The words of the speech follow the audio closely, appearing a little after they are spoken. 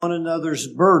one another's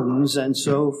burdens and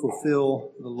so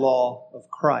fulfill the law of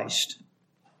Christ.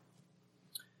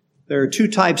 There are two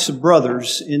types of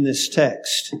brothers in this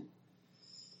text.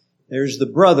 There's the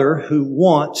brother who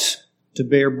wants to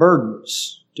bear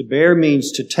burdens. To bear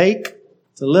means to take,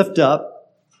 to lift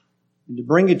up, and to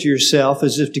bring it to yourself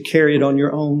as if to carry it on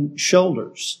your own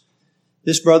shoulders.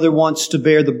 This brother wants to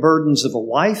bear the burdens of a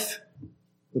wife,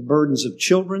 the burdens of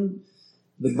children,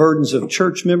 the burdens of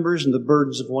church members, and the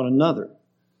burdens of one another.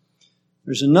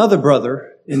 There's another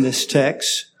brother in this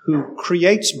text who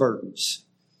creates burdens.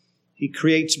 He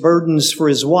creates burdens for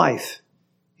his wife.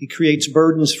 He creates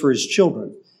burdens for his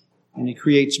children. And he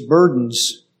creates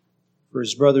burdens for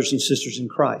his brothers and sisters in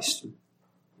Christ.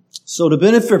 So to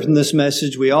benefit from this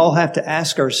message, we all have to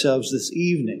ask ourselves this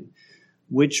evening,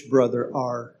 which brother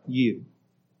are you?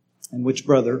 And which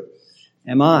brother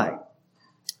am I?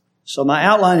 So my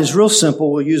outline is real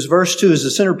simple. We'll use verse 2 as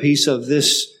the centerpiece of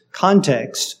this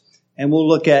context, and we'll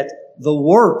look at the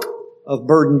work of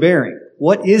burden bearing.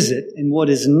 What is it and what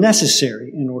is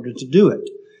necessary in order to do it?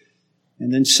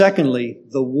 And then secondly,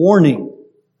 the warning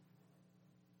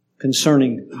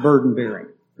concerning burden bearing.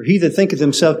 For he that thinketh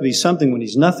himself to be something when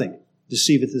he's nothing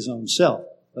deceiveth his own self.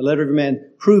 But let every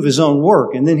man prove his own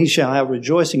work, and then he shall have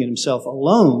rejoicing in himself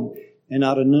alone and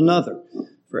not in another.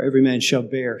 For every man shall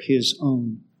bear his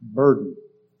own burden.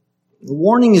 The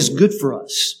warning is good for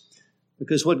us,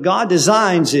 because what God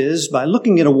designs is, by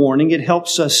looking at a warning, it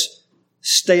helps us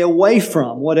stay away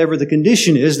from whatever the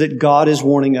condition is that God is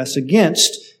warning us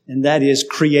against, and that is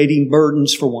creating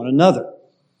burdens for one another.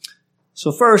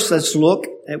 So first, let's look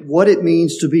at what it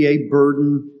means to be a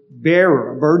burden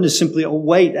bearer. A burden is simply a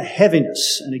weight, a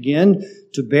heaviness. And again,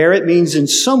 to bear it means in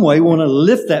some way we want to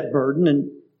lift that burden and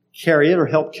carry it or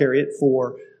help carry it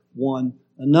for one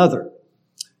another.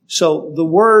 So the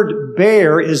word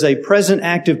bear is a present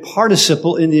active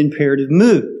participle in the imperative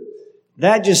mood.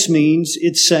 That just means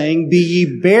it's saying, be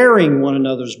ye bearing one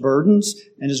another's burdens.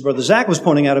 And as Brother Zach was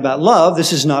pointing out about love,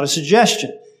 this is not a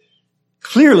suggestion.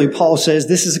 Clearly, Paul says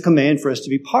this is a command for us to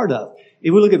be part of.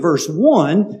 If we look at verse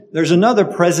 1, there's another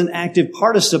present active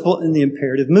participle in the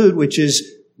imperative mood, which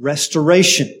is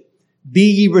restoration. Be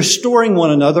ye restoring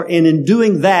one another, and in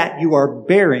doing that, you are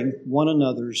bearing one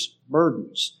another's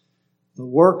burdens. The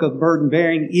work of burden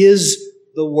bearing is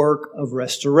the work of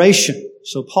restoration.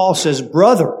 So Paul says,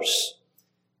 brothers,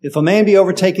 if a man be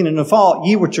overtaken in a fault,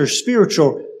 ye which are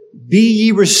spiritual, be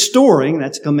ye restoring,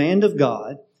 that's a command of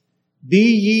God,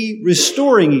 be ye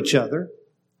restoring each other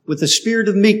with the spirit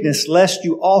of meekness, lest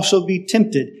you also be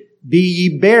tempted. Be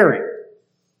ye bearing.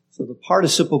 So the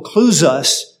participle clues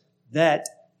us that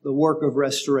the work of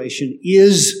restoration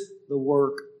is the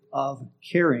work of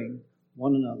carrying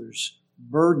one another's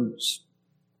burdens.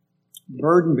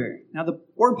 Burden bearing. Now the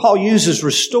word Paul uses,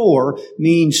 restore,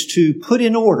 means to put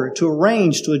in order, to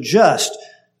arrange, to adjust,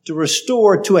 to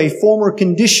restore to a former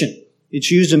condition. It's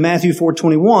used in Matthew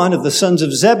 4:21 of the sons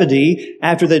of Zebedee.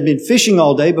 After they'd been fishing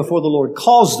all day before the Lord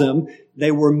calls them,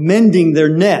 they were mending their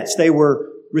nets. They were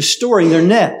restoring their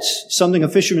nets, something a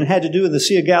fisherman had to do in the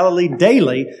Sea of Galilee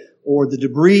daily, or the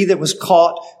debris that was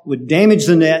caught would damage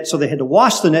the net, so they had to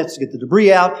wash the nets to get the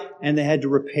debris out, and they had to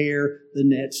repair the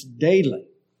nets daily.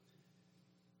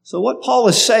 So what Paul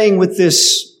is saying with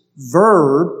this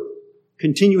verb,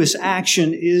 continuous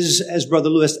action, is, as Brother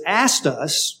Lewis asked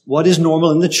us, what is normal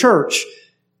in the church?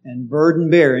 And burden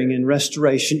bearing and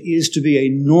restoration is to be a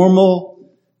normal,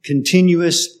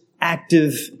 continuous,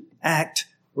 active act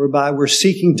whereby we're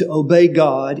seeking to obey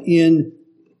God in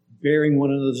bearing one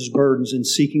another's burdens and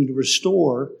seeking to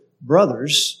restore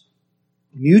brothers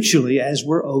mutually as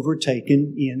we're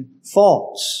overtaken in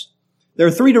faults. There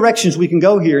are three directions we can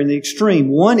go here in the extreme.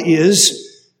 One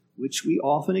is, which we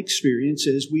often experience,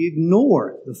 is we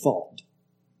ignore the fault.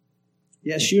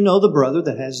 Yes, you know the brother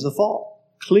that has the fault.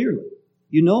 Clearly.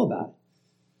 You know about it.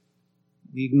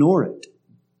 We ignore it.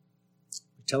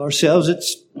 We tell ourselves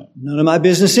it's none of my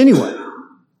business anyway.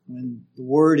 When the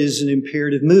word is an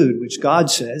imperative mood, which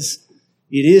God says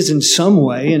it is in some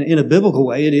way, and in a biblical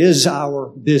way, it is our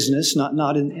business,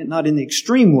 not in the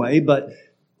extreme way, but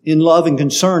in love and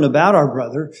concern about our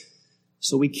brother.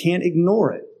 So we can't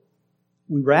ignore it.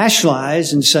 We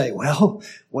rationalize and say, well,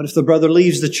 what if the brother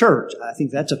leaves the church? I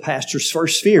think that's a pastor's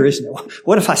first fear, isn't it?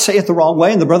 What if I say it the wrong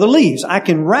way and the brother leaves? I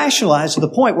can rationalize to the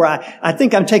point where I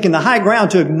think I'm taking the high ground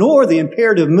to ignore the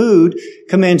imperative mood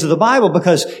commands of the Bible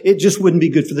because it just wouldn't be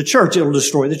good for the church. It'll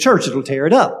destroy the church. It'll tear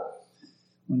it up.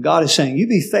 When God is saying, you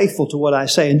be faithful to what I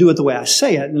say and do it the way I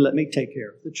say it and let me take care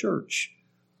of the church.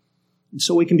 And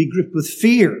so we can be gripped with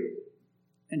fear.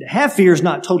 And to have fear is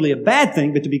not totally a bad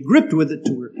thing, but to be gripped with it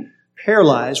to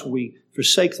paralyzed, we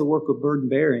forsake the work of burden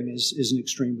bearing is an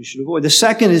extreme we should avoid. The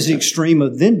second is the extreme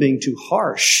of then being too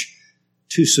harsh,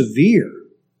 too severe,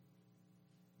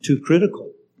 too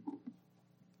critical.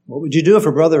 What would you do if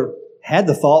a brother had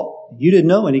the fault you didn't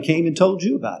know and he came and told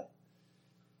you about it?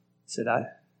 He said,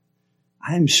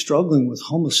 I am struggling with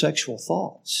homosexual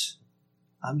thoughts.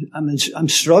 I'm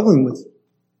struggling with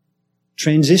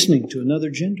transitioning to another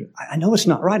gender. I know it's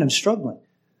not right. I'm struggling.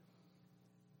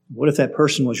 What if that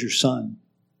person was your son?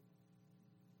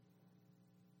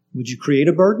 Would you create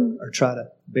a burden or try to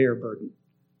bear a burden?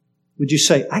 Would you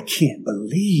say, I can't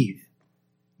believe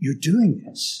you're doing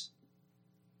this.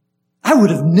 I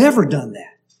would have never done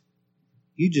that.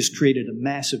 You just created a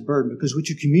massive burden because what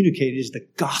you communicated is the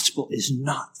gospel is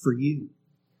not for you.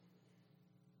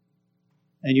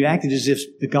 And you acted as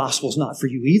if the gospel's not for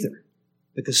you either,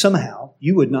 because somehow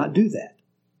you would not do that,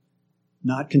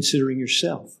 not considering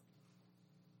yourself.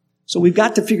 So we've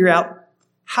got to figure out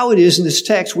how it is in this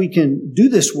text we can do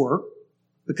this work,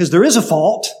 because there is a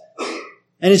fault,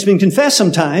 and it's been confessed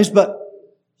sometimes, but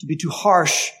to be too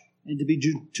harsh and to be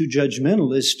too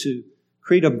judgmental is to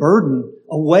create a burden,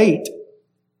 a weight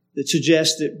that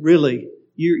suggests that really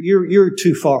you're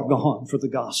too far gone for the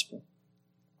gospel.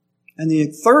 And the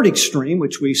third extreme,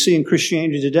 which we see in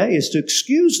Christianity today, is to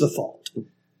excuse the fault,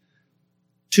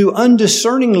 to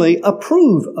undiscerningly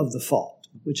approve of the fault,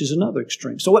 which is another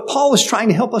extreme. So what Paul is trying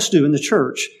to help us do in the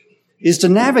church is to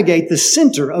navigate the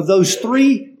center of those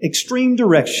three extreme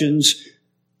directions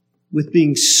with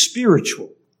being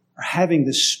spiritual or having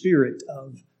the spirit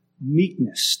of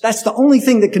meekness. That's the only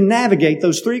thing that can navigate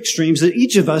those three extremes that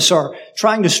each of us are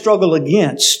trying to struggle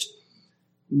against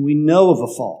when we know of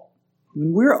a fault.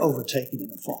 When we're overtaken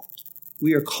in a fault,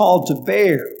 we are called to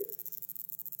bear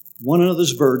one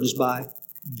another's burdens by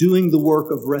doing the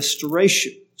work of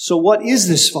restoration. So what is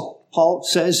this fault? Paul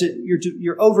says that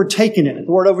you're overtaken in it.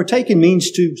 The word overtaken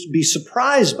means to be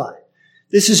surprised by it.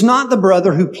 This is not the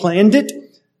brother who planned it.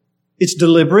 It's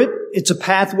deliberate. It's a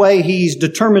pathway he's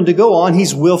determined to go on.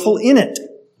 He's willful in it.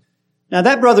 Now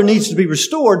that brother needs to be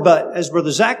restored, but as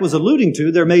Brother Zach was alluding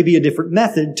to, there may be a different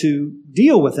method to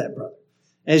deal with that brother.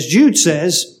 As Jude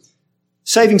says,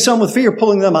 saving some with fear,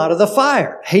 pulling them out of the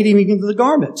fire, hating even the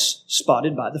garments,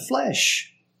 spotted by the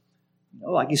flesh. You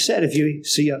know, like you said, if you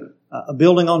see a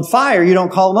building on fire, you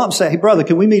don't call them up and say, hey brother,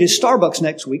 can we meet at Starbucks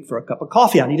next week for a cup of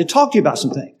coffee? I need to talk to you about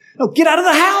something. No, get out of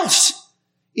the house.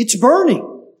 It's burning.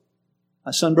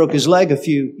 My son broke his leg a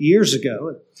few years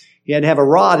ago. He had to have a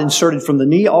rod inserted from the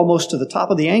knee almost to the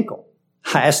top of the ankle.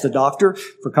 I asked the doctor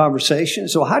for conversation.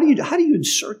 So how do you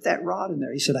insert that rod in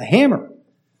there? He said, a hammer.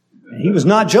 And he was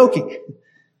not joking.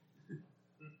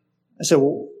 I said,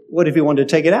 well, what if he wanted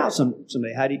to take it out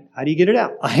someday? How do you get it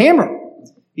out? A hammer.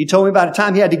 He told me about a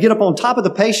time he had to get up on top of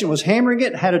the patient, was hammering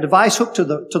it, had a device hooked to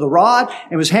the rod,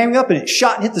 and was hammering up, and it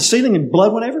shot and hit the ceiling, and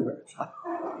blood went everywhere.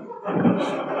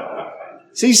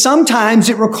 See, sometimes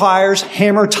it requires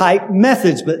hammer-type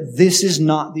methods, but this is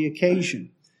not the occasion.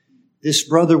 This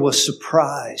brother was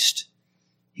surprised.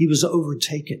 He was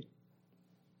overtaken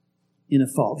in a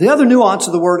fault. The other nuance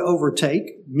of the word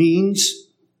overtake means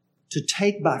to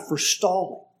take by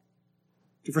forestalling.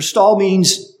 To forestall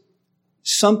means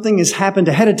something has happened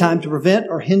ahead of time to prevent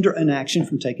or hinder an action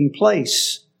from taking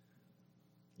place.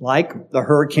 Like the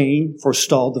hurricane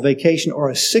forestalled the vacation, or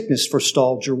a sickness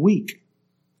forestalled your week.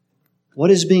 What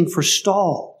is being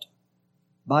forestalled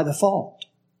by the fault?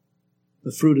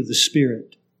 The fruit of the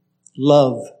Spirit.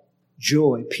 Love,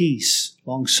 joy, peace,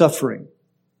 long-suffering,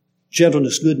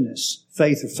 gentleness, goodness,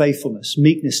 faith or faithfulness,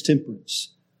 meekness,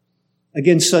 temperance.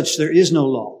 Against such there is no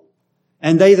law.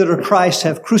 And they that are Christ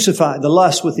have crucified the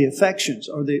lust with the affections,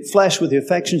 or the flesh with the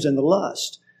affections and the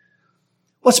lust.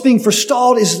 What's being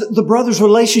forestalled is the brother's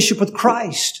relationship with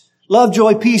Christ. Love,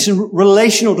 joy, peace, and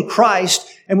relational to Christ.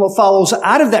 And what follows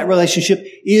out of that relationship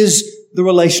is the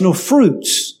relational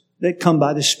fruits that come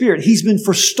by the Spirit. He's been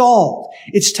forestalled.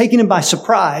 It's taken him by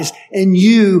surprise, and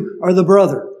you are the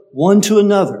brother, one to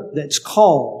another, that's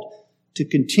called to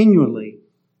continually,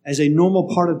 as a normal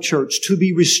part of church, to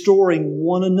be restoring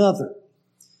one another.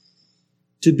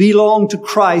 To belong to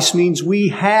Christ means we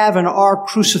have and are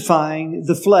crucifying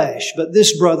the flesh, but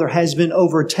this brother has been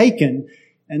overtaken,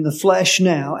 and the flesh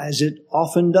now, as it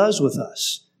often does with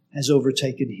us, has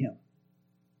overtaken him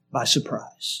by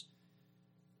surprise.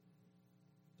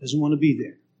 Doesn't want to be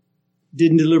there.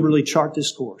 Didn't deliberately chart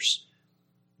this course,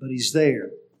 but he's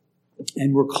there,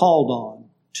 and we're called on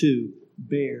to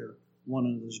bear one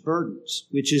another's burdens,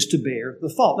 which is to bear the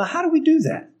fault. Now, how do we do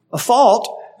that? A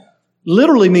fault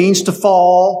literally means to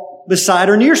fall beside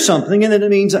or near something, and then it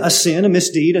means a sin, a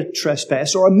misdeed, a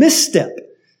trespass, or a misstep.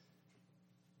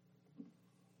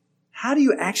 how do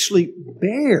you actually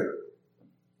bear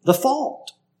the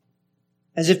fault?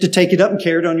 As if to take it up and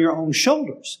carry it on your own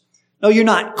shoulders. No, you're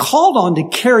not called on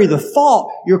to carry the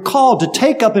fault. You're called to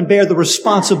take up and bear the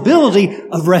responsibility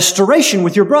of restoration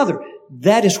with your brother.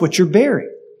 That is what you're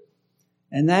bearing.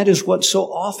 And that is what so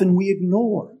often we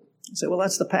ignore. You say, well,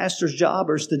 that's the pastor's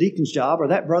job, or it's the deacon's job, or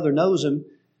that brother knows him,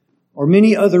 or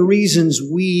many other reasons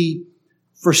we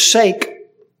forsake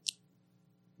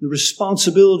the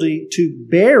responsibility to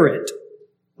bear it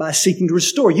by seeking to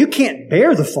restore. You can't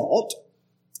bear the fault.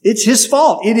 It's his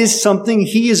fault. It is something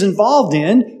he is involved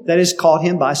in that has caught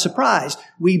him by surprise.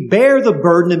 We bear the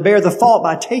burden and bear the fault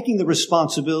by taking the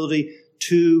responsibility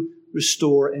to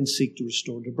restore and seek to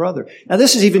restore the brother. Now,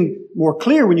 this is even more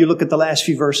clear when you look at the last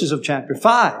few verses of chapter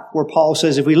 5, where Paul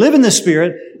says, if we live in the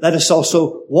Spirit, let us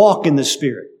also walk in the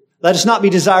Spirit. Let us not be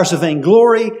desirous of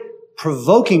vainglory,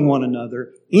 provoking one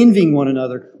another, envying one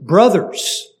another.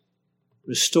 Brothers,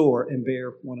 restore and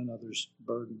bear one another's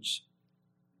burdens.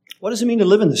 What does it mean to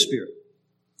live in the Spirit?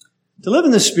 To live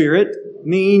in the Spirit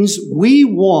means we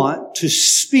want to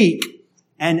speak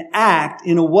and act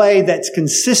in a way that's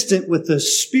consistent with the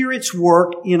Spirit's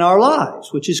work in our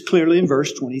lives, which is clearly in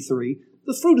verse 23,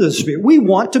 the fruit of the Spirit. We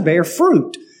want to bear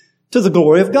fruit to the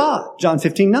glory of God. John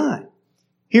 15:9.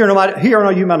 Hear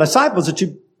are you my disciples, that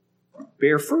you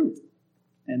bear fruit,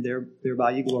 and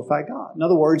thereby you glorify God. In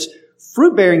other words,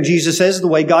 fruit bearing, Jesus says, is the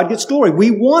way God gets glory.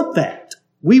 We want that.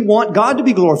 We want God to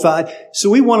be glorified,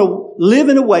 so we want to live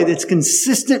in a way that's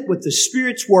consistent with the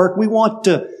Spirit's work. We want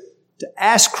to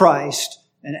ask Christ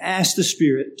and ask the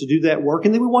Spirit to do that work,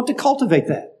 and then we want to cultivate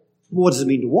that. What does it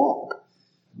mean to walk?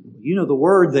 You know, the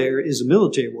word there is a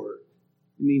military word.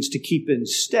 It means to keep in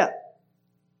step,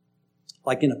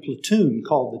 like in a platoon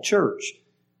called the church,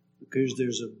 because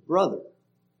there's a brother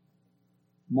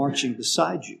marching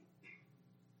beside you.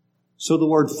 So the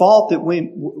word fault,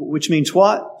 which means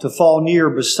what? To fall near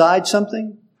or beside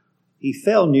something. He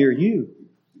fell near you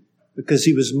because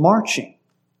he was marching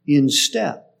in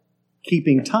step,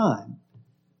 keeping time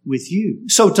with you.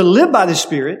 So to live by the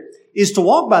Spirit is to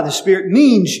walk by the Spirit,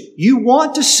 means you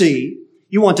want to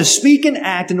speak and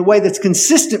act in a way that's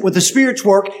consistent with the Spirit's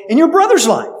work in your brother's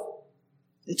life.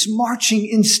 It's marching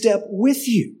in step with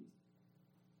you.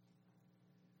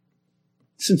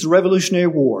 Since the Revolutionary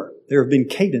War, there have been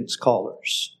cadence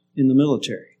callers in the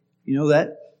military. You know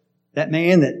that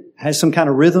man that has some kind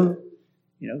of rhythm?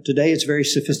 You know, today it's very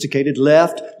sophisticated.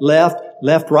 Left, left,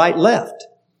 left, right, left.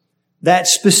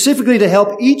 That's specifically to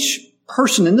help each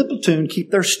person in the platoon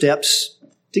keep their steps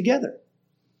together.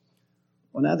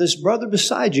 Well, now this brother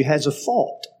beside you has a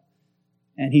fault,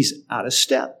 and he's out of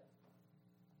step.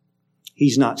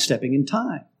 He's not stepping in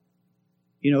time.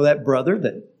 You know that brother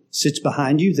that sits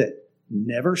behind you that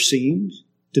never seems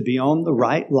to be on the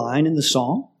right line in the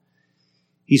song?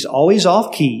 He's always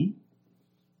off key.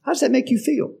 How does that make you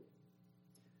feel?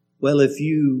 Well, if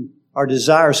you are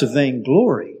desirous of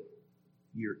vainglory,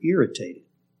 you're irritated.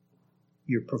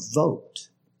 You're provoked.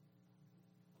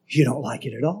 You don't like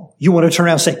it at all. You want to turn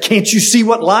around and say, can't you see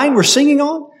what line we're singing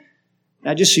on?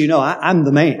 Now, just so you know, I'm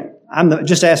the man.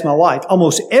 Just ask my wife.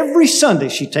 Almost every Sunday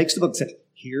she takes the book and says,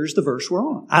 here's the verse we're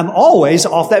on. I'm always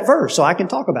off that verse, so I can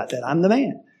talk about that. I'm the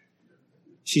man.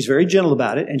 She's very gentle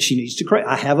about it, and she needs to correct.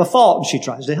 I have a fault, and she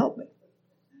tries to help me.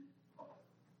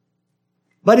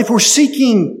 But if we're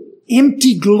seeking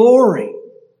empty glory,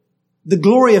 the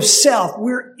glory of self,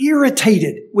 we're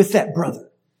irritated with that brother.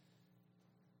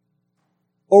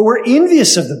 Or we're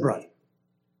envious of the brother.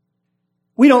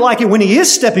 We don't like it when he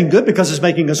is stepping good because it's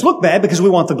making us look bad because we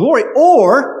want the glory.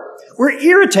 Or we're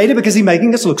irritated because he's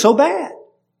making us look so bad.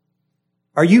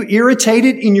 Are you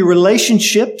irritated in your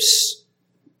relationships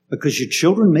because your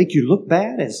children make you look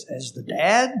bad as the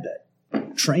dad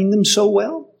that trained them so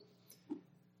well?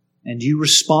 And you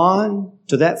respond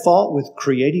to that fault with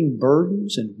creating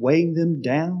burdens and weighing them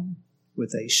down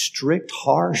with a strict,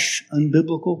 harsh,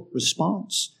 unbiblical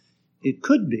response? It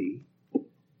could be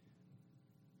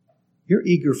you're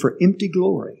eager for empty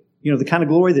glory. You know, the kind of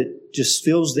glory that just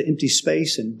fills the empty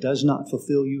space and does not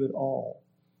fulfill you at all.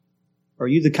 Are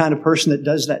you the kind of person that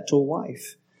does that to a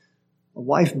wife? A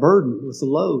wife burdened with the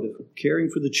load of caring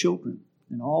for the children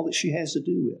and all that she has to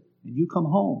do with. And you come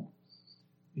home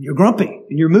and you're grumpy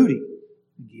and you're moody.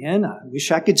 Again, I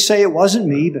wish I could say it wasn't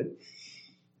me, but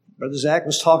Brother Zach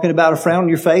was talking about a frown on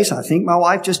your face. I think my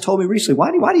wife just told me recently,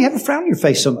 why do you have a frown on your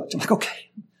face so much? I'm like,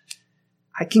 okay,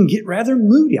 I can get rather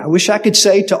moody. I wish I could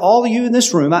say to all of you in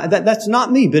this room, that's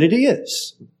not me, but it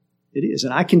is. It is.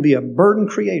 And I can be a burden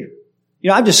creator. You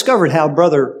know, I've discovered how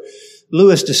Brother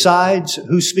Lewis decides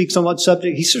who speaks on what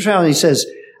subject. He sits around and he says,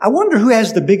 I wonder who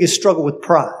has the biggest struggle with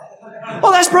pride.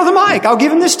 Well, that's Brother Mike. I'll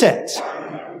give him this text.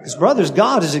 Because, brothers,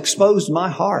 God has exposed my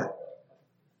heart.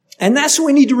 And that's what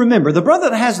we need to remember. The brother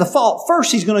that has the fault,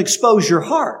 first, he's going to expose your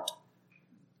heart.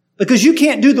 Because you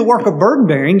can't do the work of burden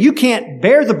bearing. You can't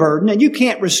bear the burden, and you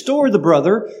can't restore the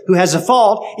brother who has a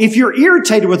fault if you're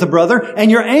irritated with the brother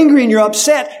and you're angry and you're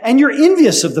upset and you're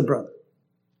envious of the brother.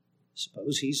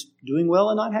 Suppose he's doing well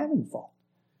and not having fault.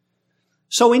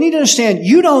 So we need to understand,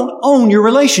 you don't own your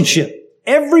relationship.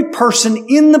 Every person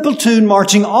in the platoon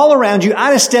marching all around you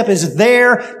out of step is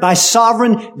there by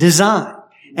sovereign design.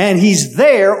 And he's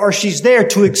there or she's there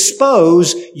to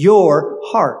expose your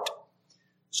heart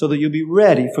so that you'll be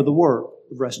ready for the work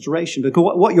of restoration.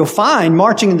 Because what you'll find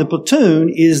marching in the platoon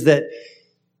is that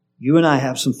you and I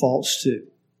have some faults too,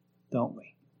 don't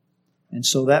we? And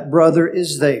so that brother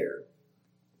is there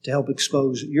to help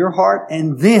expose your heart.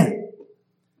 And then,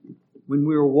 when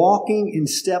we're walking in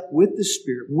step with the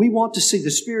Spirit, we want to see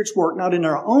the Spirit's work not in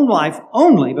our own life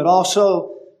only, but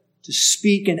also to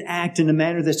speak and act in a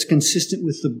manner that's consistent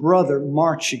with the brother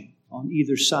marching on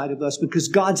either side of us. Because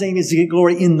God's aim is to get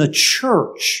glory in the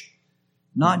church,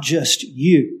 not just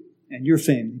you and your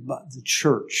family, but the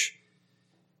church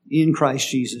in Christ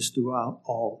Jesus throughout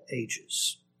all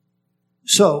ages.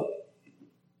 So,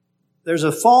 there's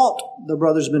a fault. The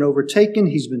brother's been overtaken.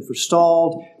 He's been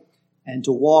forestalled. And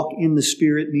to walk in the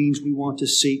Spirit means we want to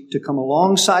seek to come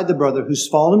alongside the brother who's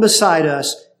fallen beside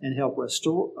us and help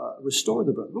restore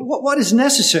the brother. But what is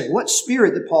necessary? What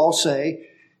spirit did Paul say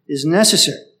is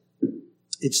necessary?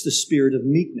 It's the spirit of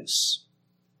meekness.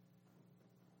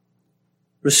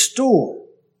 Restore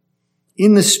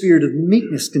in the spirit of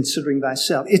meekness, considering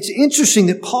thyself. It's interesting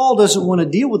that Paul doesn't want to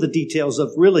deal with the details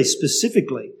of really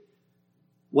specifically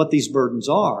what these burdens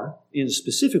are in a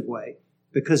specific way,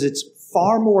 because it's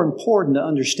far more important to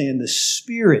understand the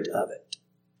spirit of it.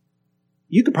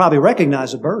 You could probably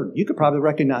recognize a burden. You could probably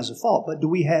recognize a fault. But do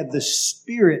we have the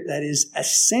spirit that is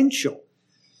essential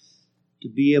to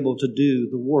be able to do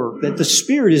the work that the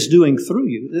Spirit is doing through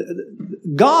you?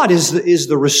 God is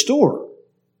the restorer.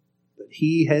 But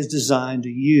He has designed to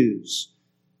use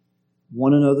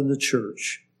one another in the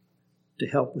church to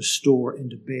help restore and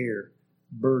to bear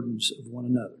burdens of one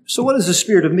another. So what is the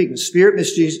spirit of meekness? Spirit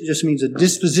just means a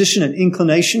disposition, an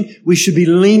inclination. We should be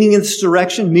leaning in this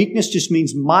direction. Meekness just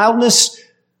means mildness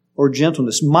or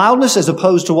gentleness. Mildness as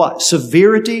opposed to what?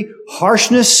 Severity,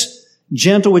 harshness.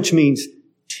 Gentle, which means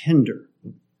tender.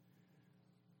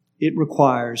 It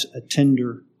requires a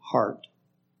tender heart.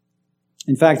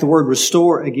 In fact, the word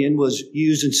restore, again, was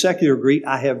used in secular Greek,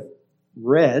 I have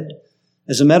read,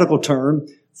 as a medical term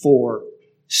for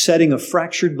setting a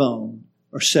fractured bone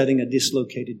or setting a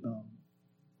dislocated bone.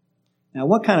 Now,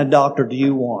 what kind of doctor do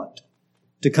you want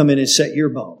to come in and set your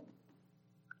bone?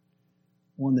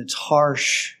 One that's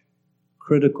harsh,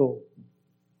 critical,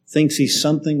 thinks he's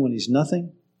something when he's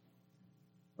nothing?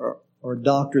 Or a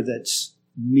doctor that's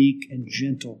meek and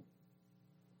gentle?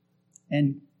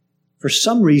 And for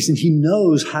some reason, he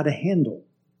knows how to handle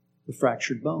the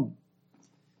fractured bone.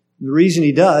 The reason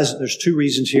he does, there's two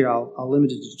reasons here, I'll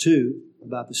limit it to two,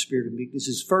 about the spirit of meekness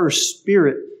is first,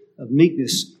 spirit of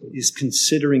meekness is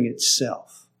considering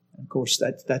itself. And of course,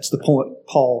 that's the point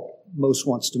Paul most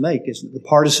wants to make, isn't it? The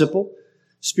participle,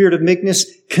 spirit of meekness,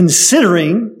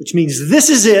 considering, which means this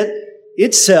is it,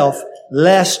 itself,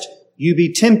 lest you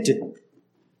be tempted.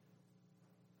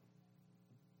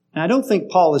 Now, I don't think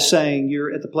Paul is saying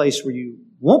you're at the place where you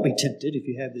won't be tempted if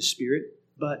you have this spirit,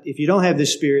 but if you don't have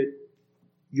this spirit,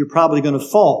 you're probably going to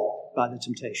fall by the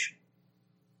temptation.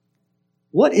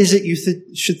 What is it you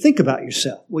should think about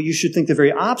yourself? Well, you should think the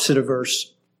very opposite of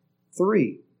verse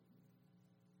 3.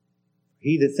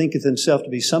 He that thinketh himself to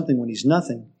be something when he's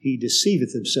nothing, he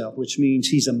deceiveth himself, which means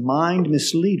he's a mind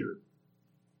misleader.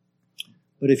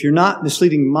 But if you're not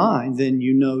misleading mind, then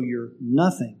you know you're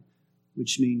nothing,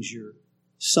 which means you're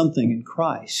something in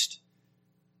Christ.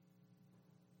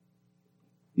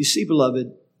 You see,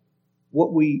 beloved,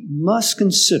 what we must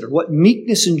consider, what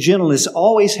meekness and gentleness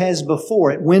always has before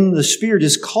it, when the Spirit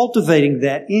is cultivating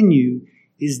that in you,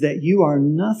 is that you are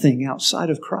nothing outside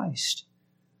of Christ.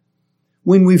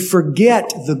 When we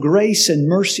forget the grace and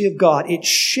mercy of God, it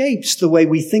shapes the way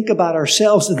we think about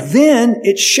ourselves. Then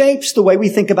it shapes the way we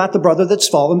think about the brother that's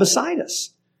fallen beside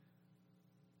us.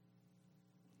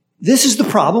 This is the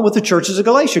problem with the churches of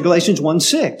Galatia. Galatians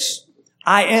 1:6.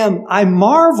 I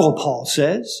marvel, Paul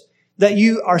says, that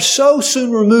you are so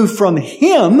soon removed from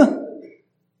Him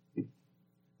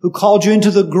who called you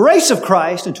into the grace of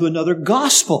Christ and to another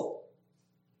gospel.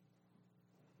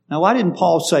 Now, why didn't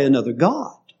Paul say another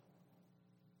God?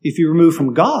 If you remove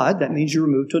from God, that means you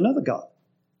remove to another God.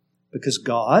 Because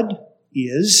God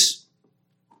is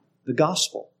the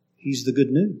gospel. He's the good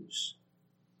news.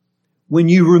 When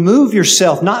you remove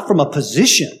yourself, not from a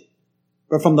position,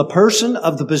 but from the person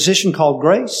of the position called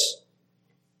grace,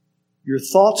 your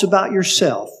thoughts about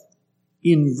yourself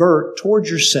invert towards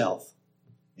yourself,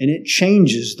 and it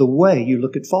changes the way you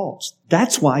look at faults.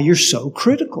 That's why you're so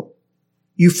critical.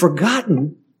 You've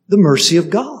forgotten the mercy of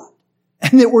God,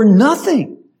 and that we're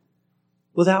nothing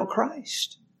without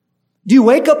Christ. Do you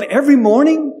wake up every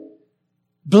morning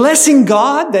blessing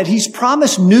God that He's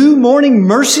promised new morning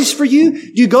mercies for you?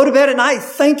 Do you go to bed at night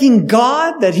thanking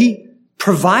God that He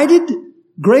provided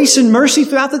grace and mercy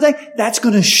throughout the day? That's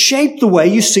going to shape the way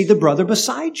you see the brother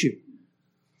beside you.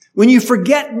 When you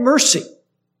forget mercy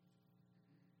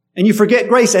and you forget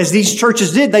grace, as these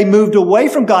churches did, they moved away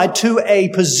from God to a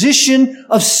position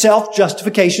of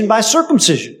self-justification by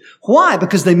circumcision. Why?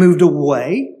 Because they moved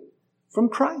away from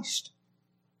Christ.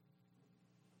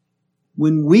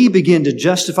 When we begin to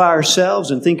justify ourselves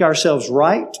and think ourselves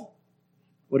right,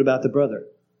 what about the brother?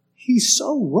 He's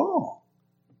so wrong.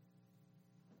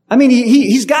 I mean,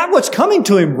 he's got what's coming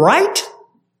to him, right?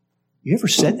 You ever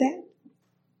said that?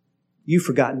 You've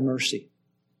forgotten mercy.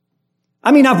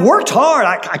 I mean, I've worked hard.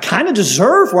 I kind of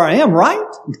deserve where I am, right?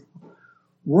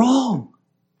 Wrong.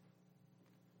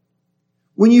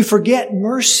 When you forget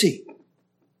mercy,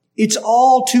 it's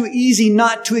all too easy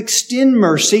not to extend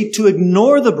mercy, to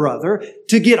ignore the brother,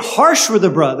 to get harsh with the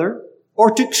brother, or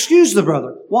to excuse the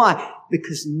brother. Why?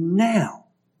 Because now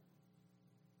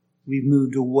we've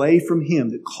moved away from Him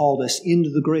that called us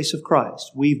into the grace of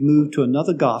Christ. We've moved to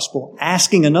another gospel,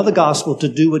 asking another gospel to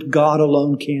do what God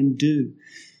alone can do.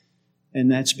 And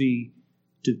that's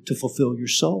to fulfill your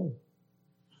soul.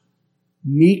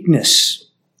 Meekness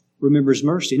remembers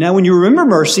mercy. Now, when you remember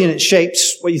mercy and it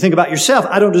shapes what you think about yourself,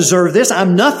 I don't deserve this,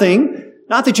 I'm nothing.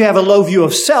 Not that you have a low view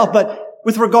of self, but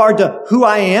with regard to who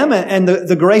I am and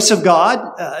the grace of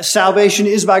God, salvation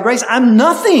is by grace. I'm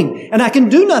nothing, and I can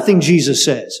do nothing, Jesus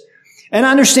says. And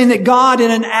I understand that God,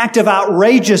 in an act of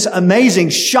outrageous, amazing,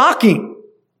 shocking,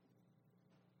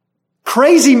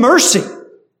 crazy mercy,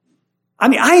 I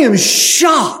mean, I am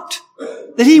shocked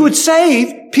that He would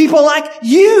save people like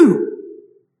you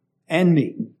and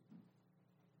me.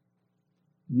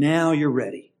 Now you're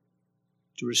ready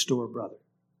to restore a brother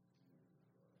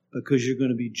because you're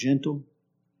going to be gentle.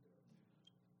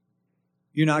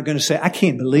 You're not going to say, I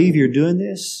can't believe you're doing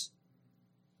this.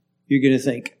 You're going to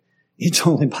think, it's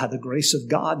only by the grace of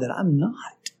God that I'm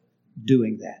not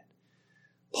doing that.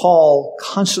 Paul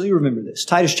constantly remembered this.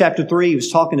 Titus chapter 3, he was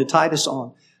talking to Titus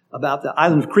about the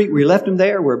island of Crete where he left him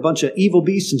there, where a bunch of evil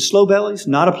beasts and slow bellies,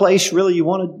 not a place really you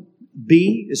want to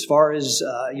be as far as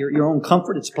your own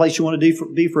comfort. It's a place you want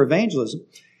to be for evangelism.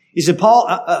 He said,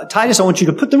 Titus, I want you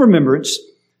to put the remembrance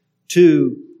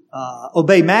to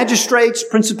obey magistrates,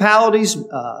 principalities,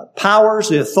 powers,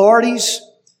 the authorities,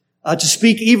 to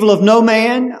speak evil of no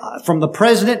man, from the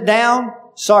president down.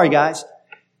 Sorry, guys.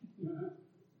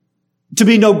 To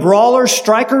be no brawlers,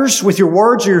 strikers with your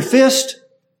words or your fist.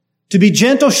 To be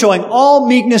gentle, showing all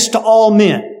meekness to all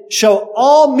men. Show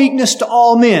all meekness to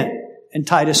all men. And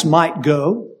Titus might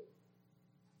go,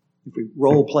 if we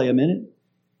role play a minute,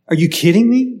 are you kidding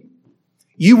me?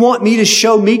 You want me to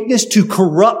show meekness to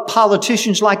corrupt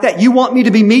politicians like that? You want me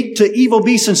to be meek to evil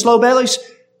beasts and slow bellies?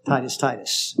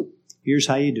 Titus, here's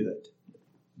how you do it.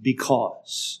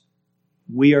 Because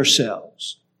we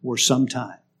ourselves were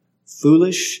sometime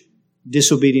foolish,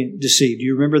 disobedient, deceived. Do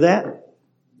you remember that?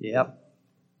 Yep,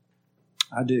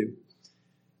 I do.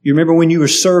 You remember when you were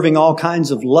serving all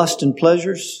kinds of lust and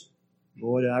pleasures?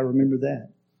 Boy, did I remember that.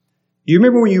 Do you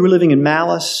remember when you were living in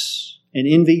malice and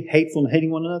envy, hateful and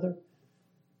hating one another?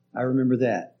 I remember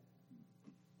that.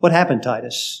 What happened,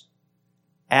 Titus?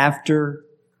 After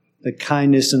the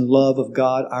kindness and love of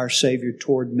God, our Savior,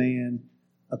 toward man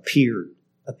appeared.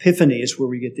 Epiphany is where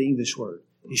we get the English word.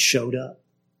 It showed up.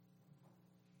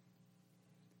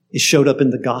 It showed up in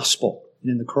the gospel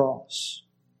and in the cross.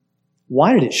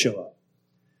 Why did it show up?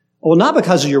 Well, not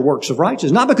because of your works of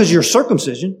righteousness, not because of your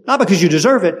circumcision, not because you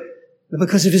deserve it, but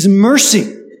because of His mercy.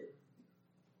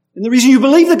 And the reason you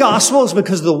believe the gospel is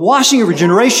because of the washing of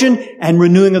regeneration and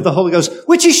renewing of the Holy Ghost,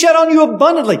 which He shed on you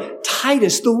abundantly.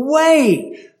 Titus, the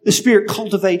way the Spirit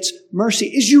cultivates mercy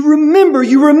is you remember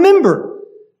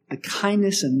the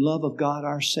kindness and love of God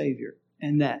our Savior.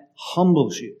 And that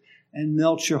humbles you and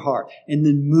melts your heart and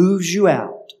then moves you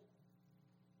out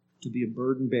to be a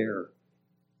burden bearer.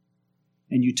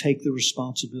 And you take the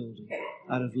responsibility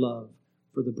out of love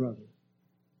for the brother.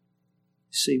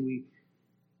 See,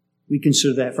 we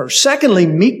consider that first. Secondly,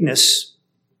 meekness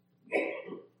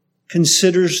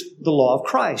considers the law of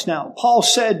Christ. Now, Paul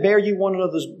said, bear you one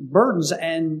another's burdens,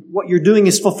 and what you're doing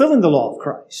is fulfilling the law of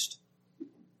Christ.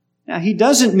 Now, he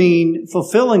doesn't mean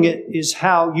fulfilling it is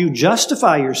how you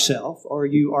justify yourself or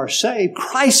you are saved.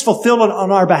 Christ fulfilled it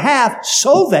on our behalf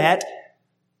so that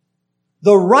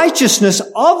the righteousness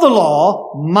of the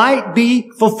law might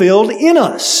be fulfilled in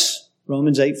us.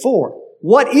 Romans 8:4.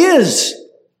 What is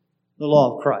the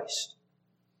law of Christ?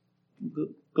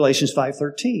 Galatians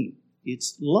 5:13.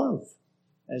 It's love,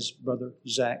 as Brother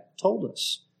Zach told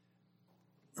us.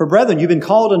 For brethren, you've been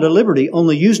called unto liberty,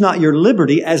 only use not your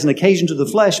liberty as an occasion to the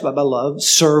flesh, but by love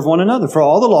serve one another. For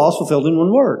all the law is fulfilled in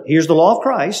one word. Here's the law of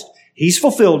Christ. He's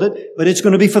fulfilled it, but it's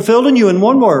going to be fulfilled in you in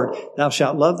one word. Thou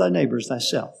shalt love thy neighbor as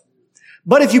thyself.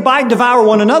 But if you bite and devour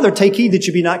one another, take heed that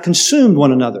you be not consumed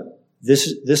one another.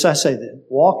 This I say then,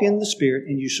 walk in the Spirit,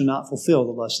 and you shall not fulfill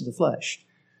the lust of the flesh.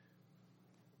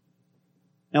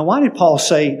 Now, why did Paul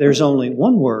say there's only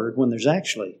one word when there's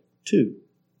actually two?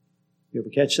 You ever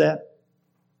catch that?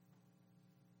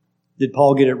 Did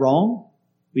Paul get it wrong?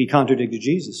 He contradicted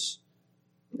Jesus.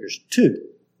 There's two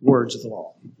words of the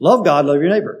law. Love God, love your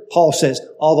neighbor. Paul says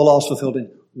all the law is fulfilled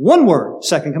in one word,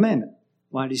 second commandment.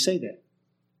 Why did he say that?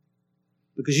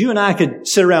 Because you and I could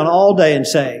sit around all day and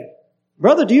say,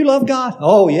 brother, do you love God?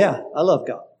 Oh, yeah, I love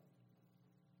God.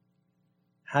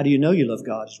 How do you know you love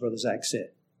God, as Brother Zach said?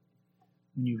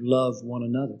 When you love one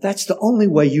another. That's the only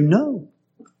way you know,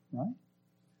 right?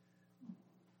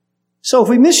 So if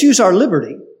we misuse our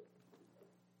liberty,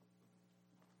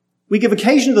 we give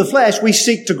occasion to the flesh, we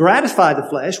seek to gratify the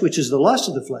flesh, which is the lust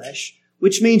of the flesh,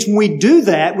 which means when we do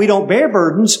that, we don't bear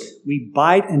burdens, we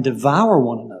bite and devour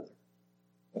one another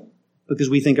because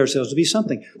we think ourselves to be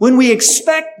something. When we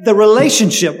expect the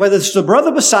relationship, whether it's the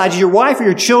brother beside you, your wife or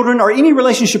your children, or any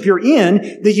relationship you're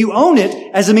in, that you own it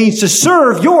as a means to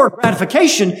serve your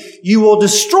gratification, you will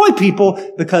destroy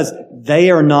people because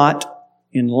they are not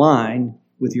in line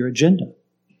with your agenda.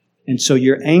 And so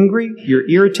you're angry, you're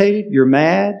irritated, you're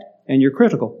mad, and you're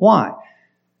critical. Why?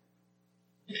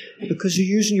 Because you're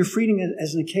using your freedom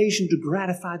as an occasion to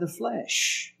gratify the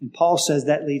flesh. And Paul says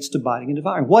that leads to biting and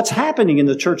devouring. What's happening in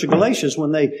the church of Galatians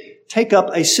when they take up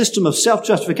a system of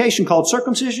self-justification called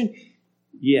circumcision?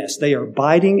 Yes, they are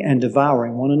biting and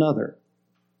devouring one another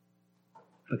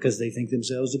because they think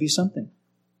themselves to be something.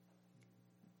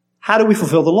 How do we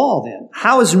fulfill the law then?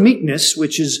 How is meekness,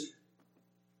 which is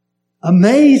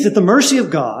amazed at the mercy of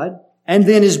God, and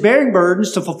then is bearing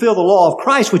burdens to fulfill the law of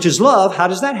Christ, which is love, how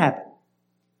does that happen?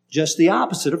 Just the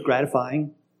opposite of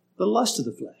gratifying the lust of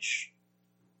the flesh.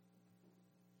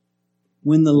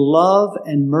 When the love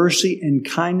and mercy and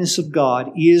kindness of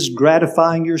God is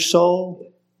gratifying your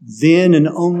soul, then and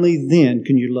only then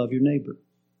can you love your neighbor.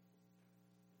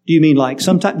 Do you mean like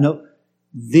sometime? No.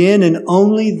 Then and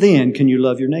only then can you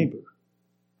love your neighbor.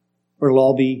 Or it'll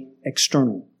all be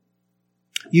external.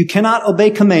 You cannot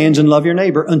obey commands and love your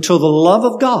neighbor until the love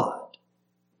of God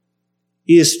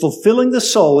is fulfilling the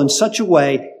soul in such a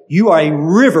way you are a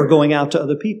river going out to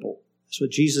other people. That's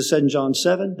what Jesus said in John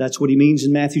 7. That's what he means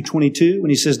in Matthew 22 when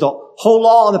he says the whole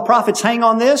law and the prophets hang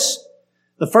on this.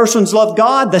 The first one's love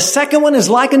God. The second one is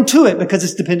likened to it because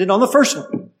it's dependent on the first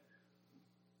one.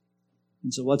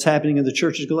 And so what's happening in the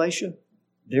church of Galatia?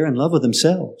 They're in love with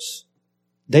themselves.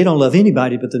 They don't love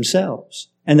anybody but themselves.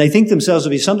 And they think themselves to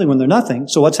be something when they're nothing.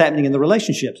 So what's happening in the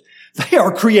relationships? They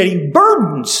are creating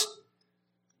burdens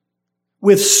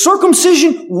with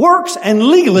circumcision, works, and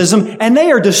legalism, and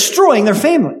they are destroying their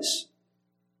families.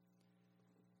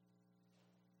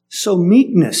 So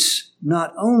meekness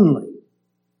not only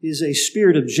is a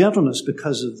spirit of gentleness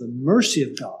because of the mercy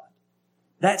of God,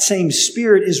 that same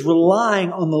spirit is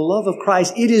relying on the love of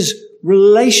Christ. It is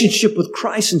relationship with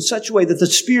Christ in such a way that the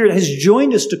Spirit has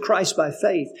joined us to Christ by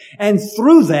faith. And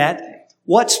through that,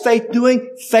 what's faith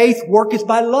doing? Faith worketh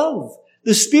by love.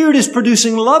 The Spirit is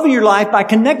producing love in your life by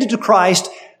connected to Christ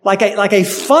like a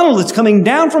funnel that's coming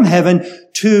down from heaven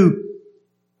to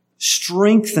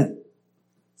strengthen,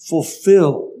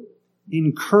 fulfill,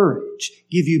 encourage,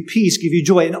 give you peace, give you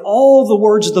joy, and all the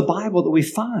words of the Bible that we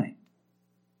find.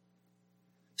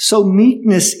 So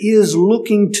meekness is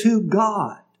looking to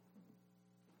God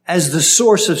as the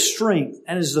source of strength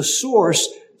and as the source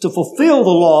to fulfill the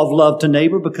law of love to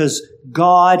neighbor because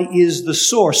God is the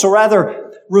source. So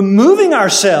rather, removing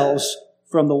ourselves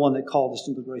from the one that called us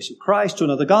to the grace of Christ to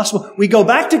another gospel, we go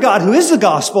back to God who is the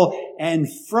gospel, and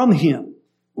from Him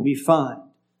we find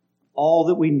all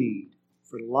that we need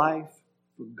for life,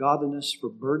 for godliness, for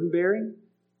burden bearing,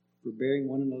 for bearing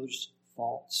one another's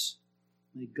faults.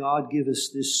 May God give us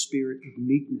this spirit of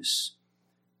meekness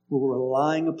where we're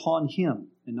relying upon Him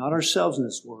and not ourselves in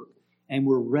this work. And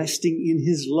we're resting in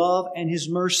His love and His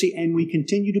mercy, and we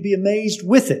continue to be amazed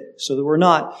with it so that we're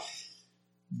not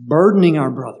burdening our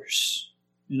brothers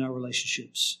in our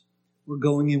relationships. We're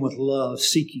going in with love,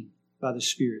 seeking by the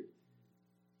Spirit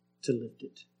to lift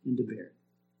it and to bear it.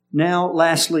 Now,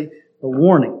 lastly, the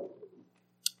warning,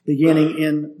 beginning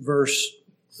in verse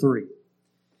 3.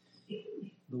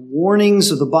 The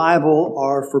warnings of the Bible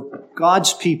are for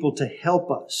God's people to help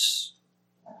us.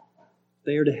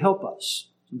 They are to help us.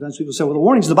 Sometimes people say, well, the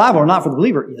warnings of the Bible are not for the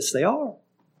believer. Yes, they are.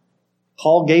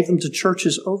 Paul gave them to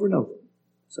churches over and over.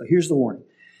 So here's the warning.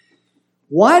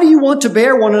 Why do you want to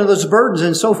bear one another's burdens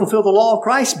and so fulfill the law of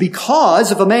Christ?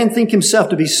 Because if a man think himself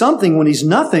to be something when he's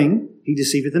nothing, he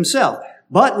deceiveth himself.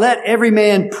 But let every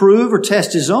man prove or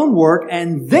test his own work,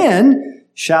 and then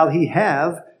shall he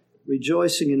have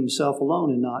rejoicing in himself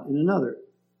alone and not in another.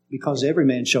 Because every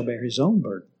man shall bear his own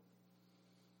burden.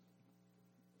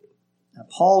 Now,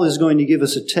 Paul is going to give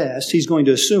us a test. He's going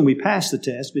to assume we pass the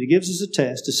test, but he gives us a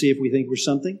test to see if we think we're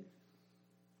something,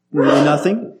 we're really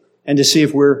nothing, and to see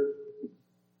if we're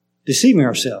deceiving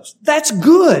ourselves. That's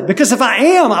good, because if I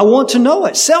am, I want to know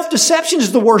it. Self-deception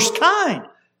is the worst kind.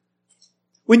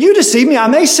 When you deceive me, I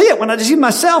may see it. When I deceive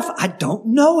myself, I don't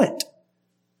know it.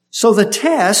 So the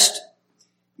test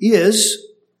is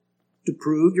to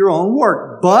prove your own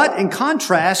work. But in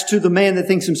contrast to the man that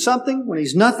thinks him something when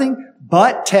he's nothing,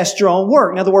 but test your own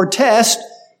work. Now the word test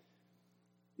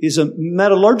is a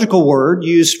metallurgical word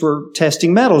used for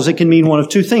testing metals. It can mean one of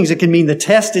two things. It can mean the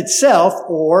test itself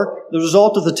or the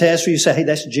result of the test where you say, hey,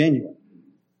 that's genuine.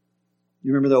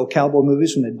 You remember the old cowboy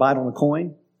movies when they'd bite on a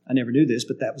coin? I never knew this,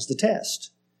 but that was the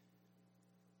test.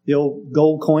 The old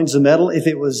gold coins of metal, if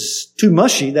it was too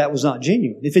mushy, that was not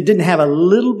genuine. If it didn't have a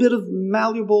little bit of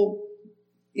malleable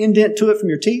indent to it from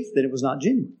your teeth, then it was not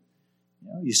genuine.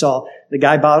 You saw the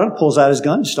guy bought it, pulls out his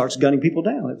gun, and starts gunning people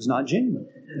down. It was not genuine.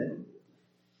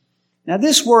 Now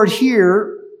this word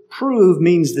here, prove,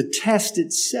 means the test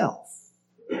itself.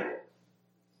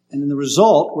 And then the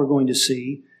result we're going to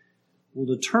see will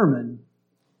determine,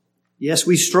 yes,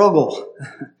 we struggle.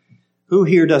 Who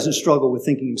here doesn't struggle with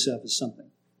thinking himself as something?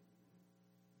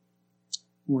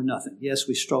 Or nothing. Yes,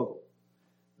 we struggle.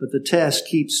 But the test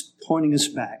keeps pointing us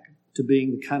back to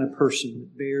being the kind of person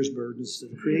that bears burdens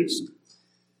and creates them.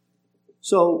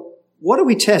 So, what are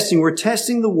we testing? We're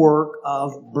testing the work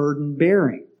of burden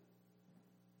bearing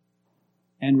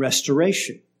and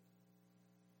restoration.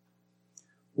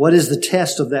 What is the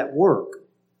test of that work?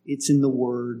 It's in the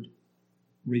word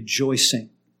rejoicing,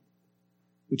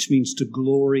 which means to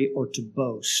glory or to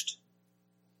boast.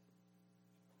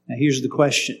 Now here's the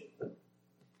question.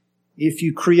 If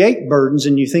you create burdens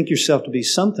and you think yourself to be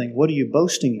something, what are you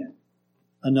boasting in?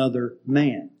 Another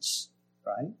man's,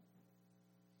 right?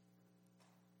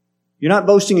 You're not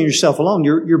boasting in yourself alone.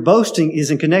 Your boasting is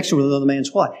in connection with another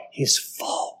man's what? His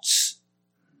faults.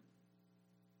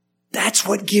 That's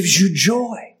what gives you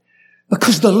joy.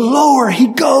 Because the lower he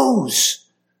goes,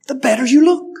 the better you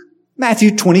look.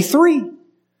 Matthew 23.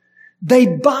 They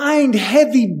bind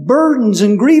heavy burdens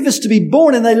and grievous to be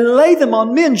borne, and they lay them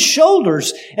on men's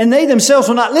shoulders, and they themselves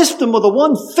will not lift them with a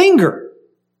one finger.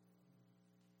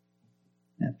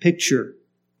 Now picture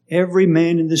every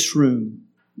man in this room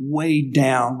weighed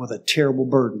down with a terrible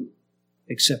burden,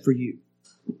 except for you.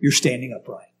 You're standing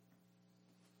upright.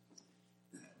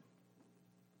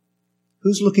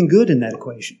 Who's looking good in that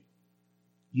equation?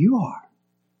 You are.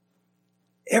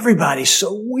 Everybody's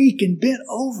so weak and bent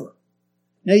over.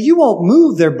 Now, you won't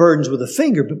move their burdens with a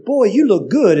finger, but boy, you look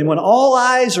good. And when all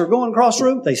eyes are going across the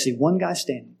room, they see one guy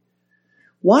standing.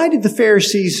 Why did the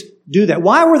Pharisees do that?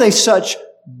 Why were they such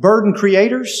burden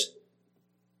creators?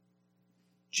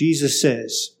 Jesus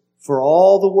says, for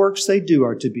all the works they do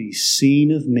are to be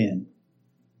seen of men.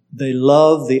 They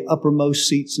love the uppermost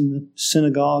seats in the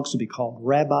synagogues to be called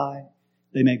rabbi.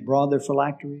 They make broad their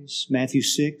phylacteries. Matthew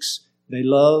 6, they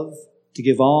love to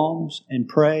give alms and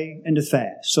pray and to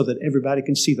fast so that everybody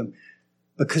can see them.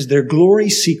 Because they're glory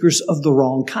seekers of the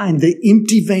wrong kind. They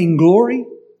empty vain glory.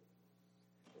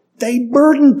 They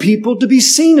burden people to be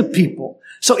seen of people.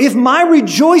 So if my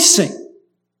rejoicing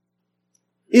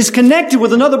is connected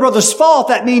with another brother's fault,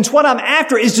 that means what I'm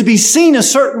after is to be seen a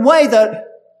certain way, that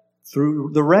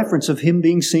through the reference of him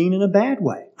being seen in a bad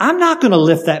way. I'm not going to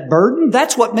lift that burden.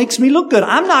 That's what makes me look good.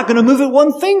 I'm not going to move it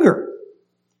one finger.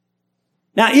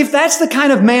 Now, if that's the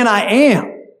kind of man I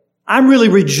am, I'm really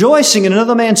rejoicing in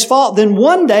another man's fault, then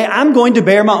one day I'm going to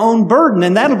bear my own burden,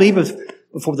 and that'll be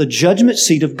before the judgment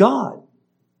seat of God.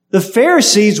 The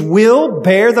Pharisees will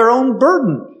bear their own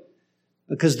burden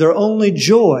because their only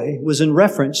joy was in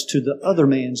reference to the other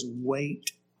man's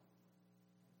weight.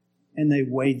 And they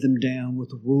weighed them down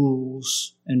with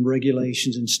rules and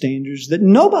regulations and standards that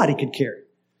nobody could carry.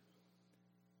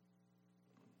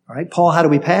 All right, Paul, how do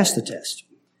we pass the test?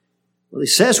 Well, he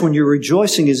says when your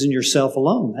rejoicing is in yourself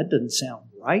alone. That doesn't sound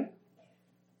right.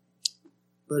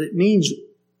 But it means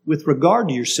with regard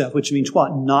to yourself, which means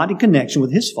what? Not in connection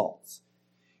with his faults.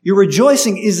 Your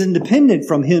rejoicing is independent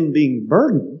from him being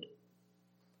burdened.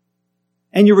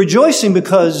 And you're rejoicing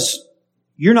because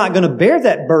you're not going to bear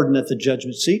that burden at the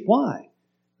judgment seat. Why?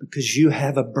 Because you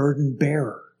have a burden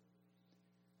bearer.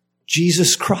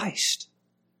 Jesus Christ.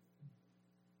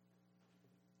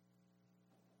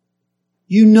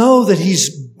 You know that he's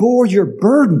bore your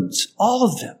burdens, all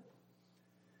of them.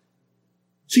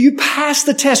 So you pass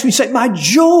the test. We say, my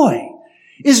joy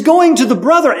is going to the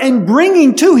brother and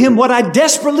bringing to him what I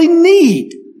desperately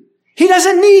need. He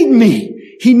doesn't need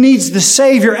me. He needs the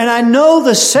Savior. And I know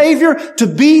the Savior to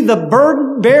be the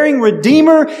burden-bearing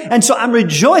Redeemer. And so I'm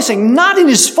rejoicing, not in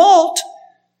his fault,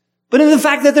 but in the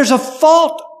fact that there's a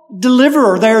fault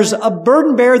deliverer. There's a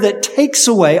burden bearer that takes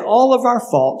away all of our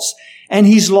faults. And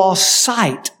he's lost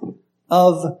sight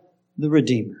of the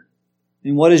Redeemer.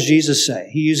 And what does Jesus say?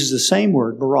 He uses the same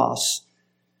word, baros.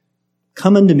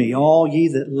 Come unto me, all ye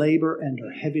that labor and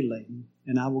are heavy laden,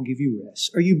 and I will give you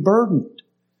rest. Are you burdened?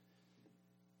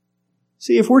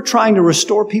 See, if we're trying to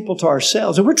restore people to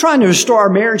ourselves, if we're trying to restore our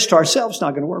marriage to ourselves, it's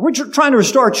not going to work. We're trying to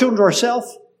restore our children to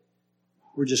ourselves,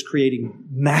 we're just creating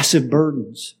massive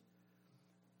burdens.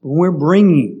 But when we're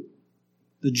bringing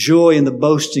the joy and the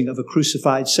boasting of a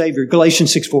crucified Savior,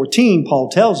 Galatians 6:14, Paul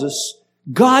tells us,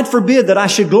 God forbid that I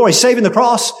should glory, save in the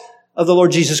cross of the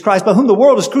Lord Jesus Christ, by whom the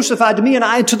world is crucified to me and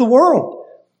I to the world.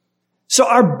 So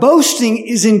our boasting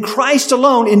is in Christ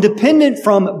alone, independent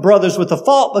from brothers with a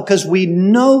fault, because we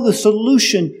know the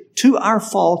solution to our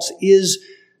faults is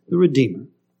the Redeemer.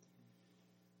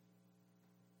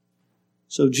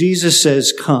 So Jesus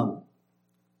says, come.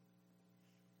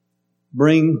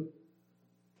 Bring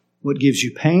what gives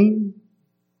you pain.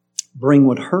 Bring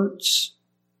what hurts.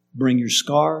 Bring your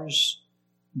scars.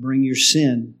 Bring your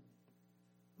sin.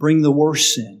 Bring the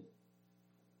worst sin.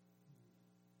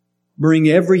 Bring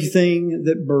everything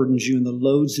that burdens you and the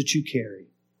loads that you carry.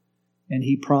 And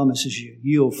he promises you,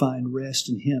 you'll find rest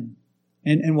in him.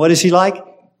 And what is he like?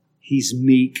 He's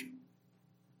meek.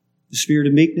 The spirit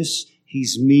of meekness,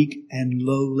 he's meek and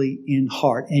lowly in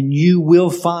heart. And you will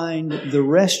find the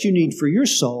rest you need for your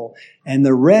soul and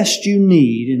the rest you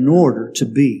need in order to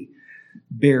be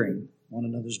bearing one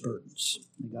another's burdens.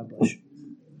 May God bless you.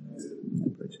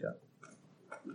 Praise God.